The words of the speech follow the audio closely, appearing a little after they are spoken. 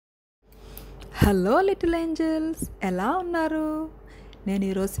Hello little angels, ఎలా ఉన్నారు? నేను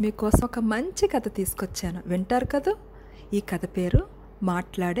ఈరోజు మీకోసం ఒక మంచి కథ తీసుకొచ్చాను. వింటారు కదా? ఈ కథ పేరు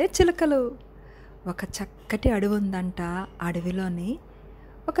మాట్లాడే చిలుకలు. ఒక చక్కటి అడవి ఉందంట. అడవిలోని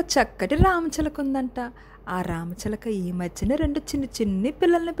ఒక చక్కటి రామచిలక ఉందంట. ఆ రామచిలక ఈ మధ్యన రెండు చిన్ని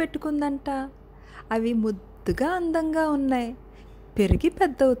పిల్లల్ని పెట్టుకుందంట. అవి ముద్దుగా అందంగా ఉన్నాయి, పెరిగి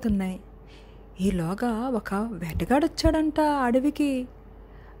పెద్దవుతున్నాయి. ఈలోగా ఒక వేటగాడు వచ్చాడంట అడవికి.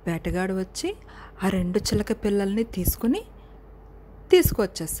 వేటగాడు వచ్చి ఆ రెండు చిలక పిల్లల్ని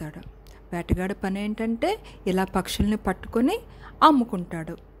తీసుకొచ్చేసాడు. వేటగాడి పని ఏంటంటే ఇలా పక్షుల్ని పట్టుకొని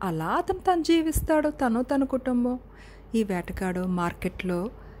అమ్ముకుంటాడు. అలా తను జీవిస్తాడు, తన కుటుంబం. ఈ వేటగాడు మార్కెట్లో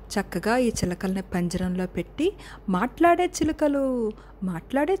చక్కగా ఈ చిలకల్ని పంజరంలో పెట్టి మాట్లాడే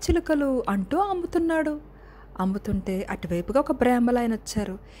చిలుకలు అంటూ అమ్ముతుంటే అటువైపుగా ఒక బ్రాహ్మలాయన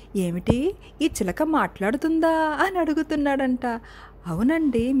వచ్చారు. ఏమిటి, ఈ చిలక మాట్లాడుతుందా అని అడుగుతున్నాడంట.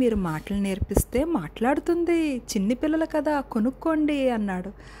 అవునండి, మీరు మాటలు నేర్పిస్తే మాట్లాడుతుంది, చిన్ని పిల్లలు కదా, కొనుక్కోండి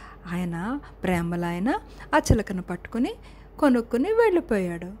అన్నాడు. బ్రాహ్మలాయన ఆ చిలకను పట్టుకుని కొనుక్కుని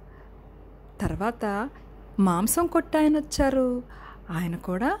వెళ్ళిపోయాడు. తర్వాత మాంసం కొట్టాయన వచ్చారు. ఆయన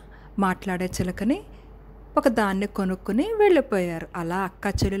కూడా మాట్లాడే చిలకని ఒక దాన్ని కొనుక్కుని వెళ్ళిపోయారు. అలా అక్క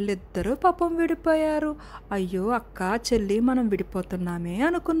చెల్లెళ్ళు ఇద్దరూ పాపం విడిపోయారు. అయ్యో అక్క చెల్లి మనం విడిపోతున్నామే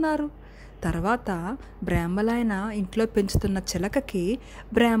అనుకున్నారు. తర్వాత బ్రాహ్మలాయన ఇంట్లో పెంచుతున్న చిలకకి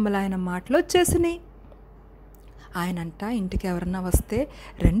బ్రాహ్మలాయన మాటలు వచ్చేసినాయి. ఆయనంట ఇంటికి ఎవరన్నా వస్తే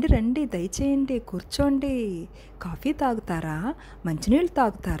రండి దయచేయండి, కూర్చోండి, కాఫీ తాగుతారా, మంచినీళ్ళు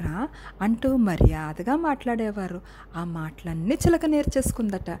తాగుతారా అంటూ మర్యాదగా మాట్లాడేవారు. ఆ మాటలన్నీ చిలక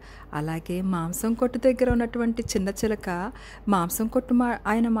నేర్చేసుకుందట. అలాగే మాంసం కొట్టు దగ్గర ఉన్నటువంటి చిన్న చిలక మాంసం కొట్టు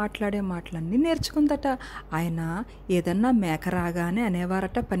ఆయన మాట్లాడే మాటలన్నీ నేర్చుకుందట. ఆయన ఏదన్నా మేక రాగానే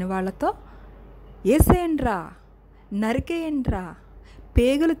అనేవారట పనివాళ్లతో, ఏసేయండ్రా, నరికేయండ్రా,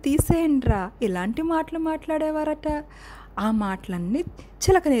 పేగులు తీసేయండ్రా, ఇలాంటి మాటలు మాట్లాడేవారట. ఆ మాటలన్నీ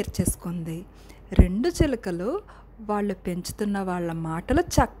చిలక నేర్చేసుకుంది. రెండు చిలకలు వాళ్ళు పెంచుతున్న వాళ్ళ మాటలు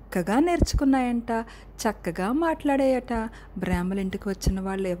చక్కగా నేర్చుకున్నాయంట, చక్కగా మాట్లాడేయట. బ్రాహ్మల ఇంటికి వచ్చిన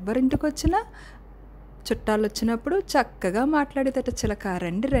వాళ్ళు ఎవరింటికి వచ్చినా, చుట్టాలు వచ్చినప్పుడు చక్కగా మాట్లాడేదట చిలక.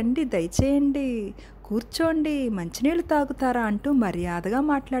 రండి దయచేయండి, కూర్చోండి, మంచినీళ్ళు తాగుతారా అంటూ మర్యాదగా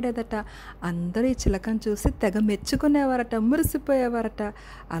మాట్లాడేదట. అందరూ ఈ చిలకను చూసి తెగ మెచ్చుకునేవారట, మురిసిపోయేవారట.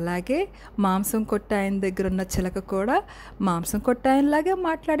 అలాగే మాంసం కొట్టాయన దగ్గర ఉన్న చిలక కూడా మాంసం కొట్టాయనలాగే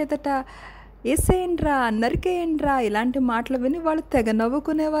మాట్లాడేదట. ఏసేయండ్రా, నరికేయండ్రా, ఇలాంటి మాటలు విని వాళ్ళు తెగ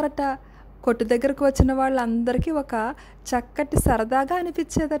నవ్వుకునేవారట. కొట్టు దగ్గరకు వచ్చిన వాళ్ళందరికీ ఒక చక్కటి సరదాగా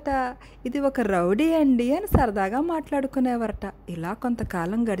అనిపించేదట. ఇది ఒక రౌడీ అండి అని సరదాగా మాట్లాడుకునేవారట. ఇలా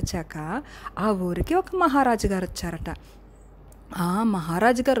కొంతకాలం గడిచాక ఆ ఊరికి ఒక మహారాజు గారు వచ్చారట. ఆ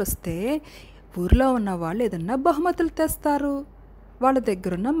మహారాజు గారు వస్తే ఊరిలో ఉన్న వాళ్ళు ఏదన్నా బహుమతులు తెస్తారు. వాళ్ళ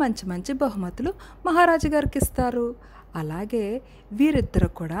దగ్గరున్న మంచి బహుమతులు మహారాజు గారికి ఇస్తారు. అలాగే వీరిద్దరు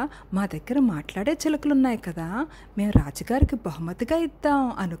కూడా మా దగ్గర మాట్లాడే చిలకలు ఉన్నాయి కదా, మేము రాజుగారికి బహుమతిగా ఇద్దాం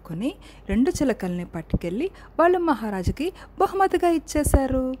అనుకుని రెండు చిలకల్ని పట్టుకెళ్ళి వాళ్ళు మహారాజుకి బహుమతిగా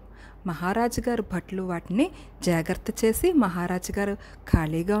ఇచ్చేశారు. మహారాజు గారు భట్లు వాటిని జాగ్రత్త చేసి మహారాజు గారు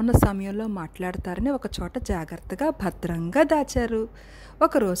ఖాళీగా ఉన్న సమయంలో మాట్లాడతారని ఒక చోట జాగ్రత్తగా భద్రంగా దాచారు.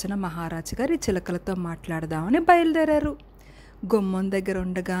 ఒక రోజున మహారాజు గారు ఈ చిలకలతో మాట్లాడదామని బయలుదేరారు. గుమ్మం దగ్గర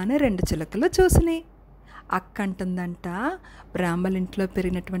ఉండగానే రెండు చిలకలు చూసినాయి. అక్క అంటుందంట, బ్రాహ్మల ఇంట్లో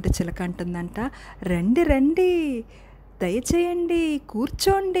పెరిగినటువంటి చిలక అంటుందంట, రండి దయచేయండి,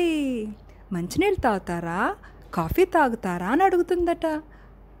 కూర్చోండి, మంచినీళ్ళు తాగుతారా, కాఫీ తాగుతారా అని అడుగుతుందట.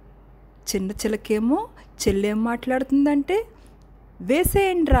 చిన్న చిలకేమో చెల్లేం మాట్లాడుతుందంటే,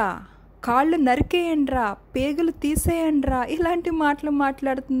 వేసేయండ్రా, కాళ్ళు నరికేయండ్రా, పేగులు తీసేయండ్రా, ఇలాంటి మాటలు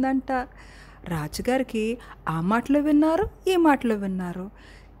మాట్లాడుతుందంట. రాజుగారికి ఆ మాటలు విన్నారు, ఈ మాటలు విన్నారు.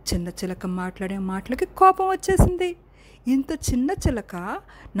 చిన్న చిలక మాట్లాడే మాటలకి కోపం వచ్చేసింది. ఇంత చిన్న చిలక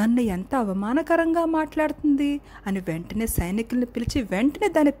నన్ను ఎంత అవమానకరంగా మాట్లాడుతుంది అని వెంటనే సైనికుల్ని పిలిచి వెంటనే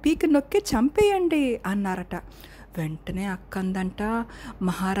దాని పీకి నొక్కి చంపేయండి అన్నారట. వెంటనే అక్కందంట,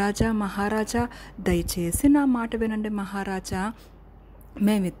 మహారాజా దయచేసి నా మాట వినండి మహారాజా,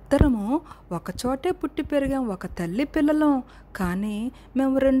 మేమిద్దరము ఒకచోటే పుట్టి పెరిగాం, ఒక తల్లి పిల్లలం, కానీ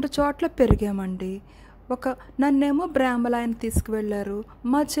మేము రెండు చోట్ల పెరిగామండి. నన్నేమో బ్రాహ్మలాయన తీసుకువెళ్ళారు,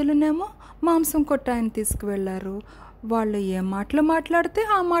 మా చెల్లినేమో మాంసం కొట్టాయన తీసుకువెళ్ళారు. వాళ్ళు ఏ మాటలు మాట్లాడితే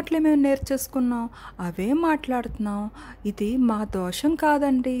ఆ మాటలే మేము నేర్చేసుకున్నాం, అవే మాట్లాడుతున్నాం. ఇది మా దోషం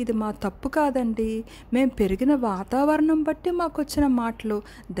కాదండి, ఇది మా తప్పు కాదండి, మేము పెరిగిన వాతావరణం బట్టి మాకు వచ్చిన మాటలు,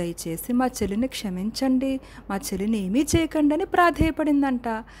 దయచేసి మా చెల్లిని క్షమించండి, మా చెల్లిని ఏమీ చేయకండి అని ప్రాధేయపడిందంట.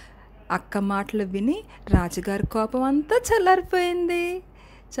 అక్క మాటలు విని రాజుగారి కోపం అంతా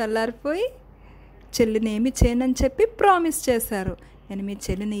చల్లారిపోయి చెల్లిని ఏమి చేయనని చెప్పి ప్రామిస్ చేశారు. నేను మీ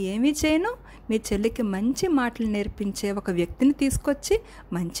చెల్లిని ఏమీ చేయను, మీ చెల్లికి మంచి మాటలు నేర్పించే ఒక వ్యక్తిని తీసుకొచ్చి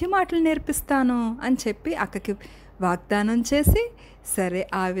మంచి మాటలు నేర్పిస్తాను అని చెప్పి అక్కకి వాగ్దానం చేసి, సరే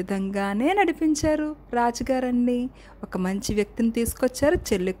ఆ విధంగానే నడిపించారు రాజుగారన్ని. ఒక మంచి వ్యక్తిని తీసుకొచ్చారు,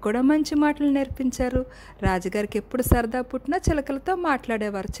 చెల్లికి కూడా మంచి మాటలు నేర్పించారు. రాజుగారికి ఎప్పుడు సరదా పుట్టినా చిలకలతో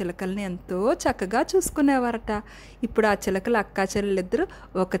మాట్లాడేవారు, చిలకల్ని ఎంతో చక్కగా చూసుకునేవారట. ఇప్పుడు ఆ చిలకలు అక్కా చెల్లెలిద్దరూ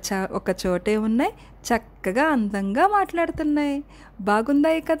ఒక చోటే ఉన్నాయి, చక్కగా అందంగా మాట్లాడుతున్నాయి.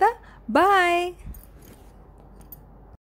 బాగుందాయి కదా. బాయ్.